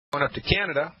Going up to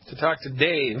Canada to talk to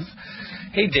Dave.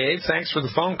 Hey, Dave, thanks for the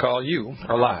phone call. You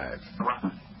are live.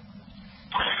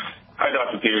 Hi,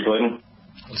 Dr. Peter Glidden.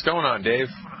 What's going on, Dave?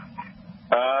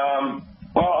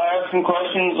 Well, I have some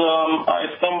questions.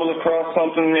 I stumbled across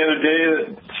something the other day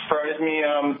that surprised me.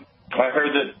 I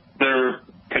heard that there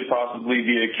could possibly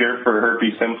be a cure for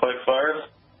Herpes Simplex Virus,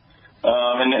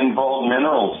 and it involved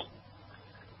minerals.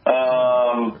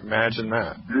 Imagine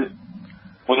that.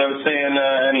 Without saying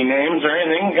any names or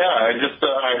anything, yeah,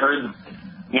 I heard,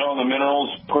 the minerals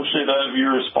push it out of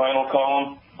your spinal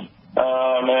column,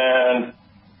 and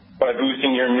by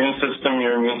boosting your immune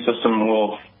system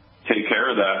will take care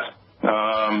of that.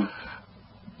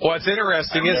 Well, it's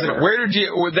interesting, isn't it? Where did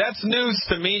you? Well, that's news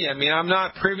to me. I mean, I'm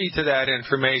not privy to that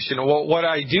information. Well, what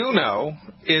I do know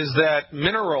is that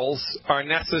minerals are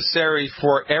necessary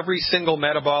for every single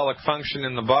metabolic function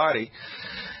in the body,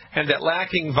 and that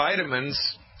lacking vitamins,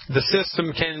 the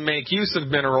system can make use of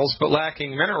minerals, but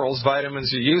lacking minerals,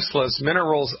 vitamins are useless.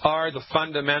 Minerals are the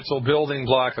fundamental building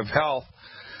block of health.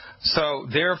 So,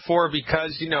 therefore,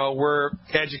 because, we're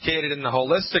educated in the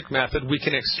holistic method, we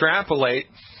can extrapolate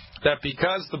that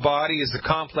because the body is a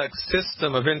complex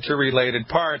system of interrelated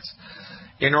parts,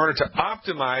 in order to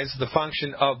optimize the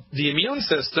function of the immune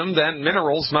system, then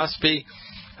minerals must be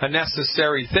a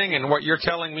necessary thing. And what you're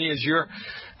telling me is you're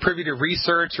privy to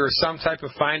research or some type of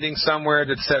finding somewhere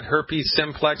that said herpes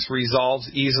simplex resolves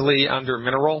easily under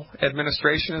mineral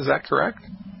administration. Is that correct?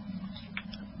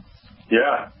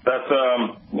 Yeah, that's,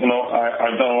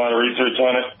 I've done a lot of research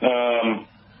on it,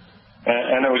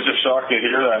 and I was just shocked to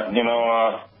hear that.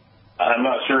 I'm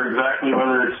not sure exactly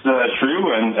whether it's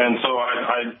true, and so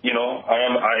I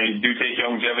do take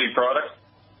longevity products.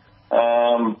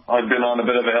 I've been on a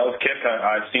bit of a health kick.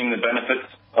 I've seen the benefits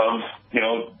of,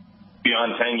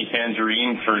 beyond tangy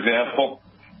tangerine, for example.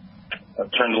 I've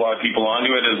turned a lot of people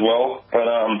onto it as well. But,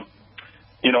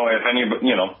 if any,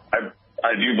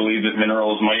 I do believe that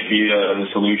minerals might be the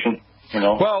solution.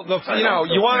 Well,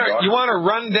 you want to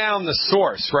run down the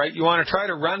source, right? You want to try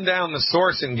to run down the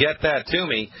source and get that to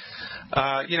me.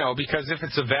 Because if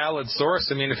it's a valid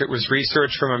source, I mean, if it was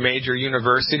research from a major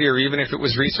university or even if it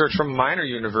was research from a minor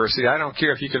university, I don't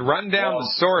care. If you can run down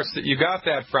the source that you got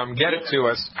that from, get it to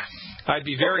us. I'd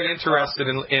be very interested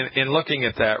in looking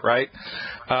at that, right?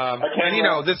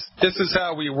 This is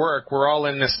how we work. We're all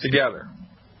in this together.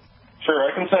 Sure,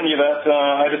 I can send you that.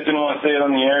 I just didn't want to say it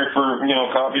on the air for,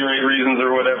 copyright reasons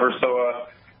or whatever. So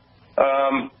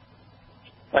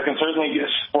I can certainly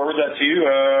forward that to you,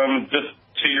 just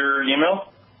to your email.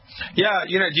 Yeah,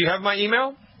 do you have my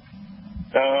email?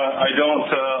 I don't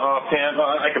offhand.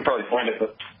 I could probably find it,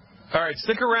 but... All right,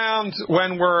 stick around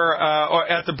when we're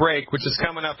at the break, which is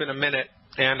coming up in a minute,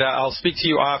 and I'll speak to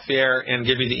you off air and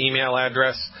give you the email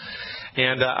address.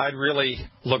 And I'd really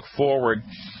look forward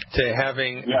to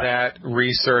having that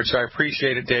research. I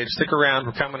appreciate it, Dave. Stick around.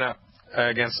 We're coming up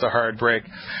against a hard break.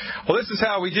 Well, this is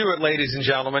how we do it, ladies and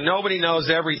gentlemen. Nobody knows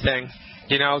everything.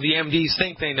 The MDs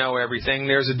think they know everything.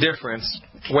 There's a difference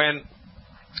when...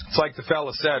 It's like the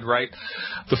fella said, right?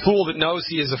 The fool that knows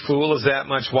he is a fool is that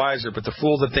much wiser, but the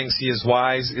fool that thinks he is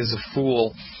wise is a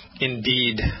fool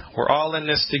indeed. We're all in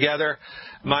this together.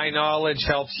 My knowledge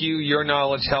helps you. Your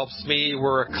knowledge helps me.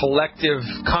 We're a collective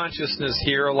consciousness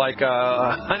here like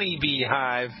a honeybee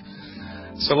hive.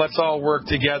 So let's all work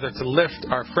together to lift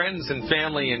our friends and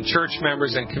family and church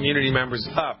members and community members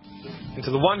up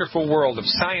into the wonderful world of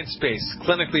science-based,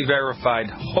 clinically verified,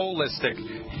 holistic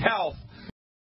health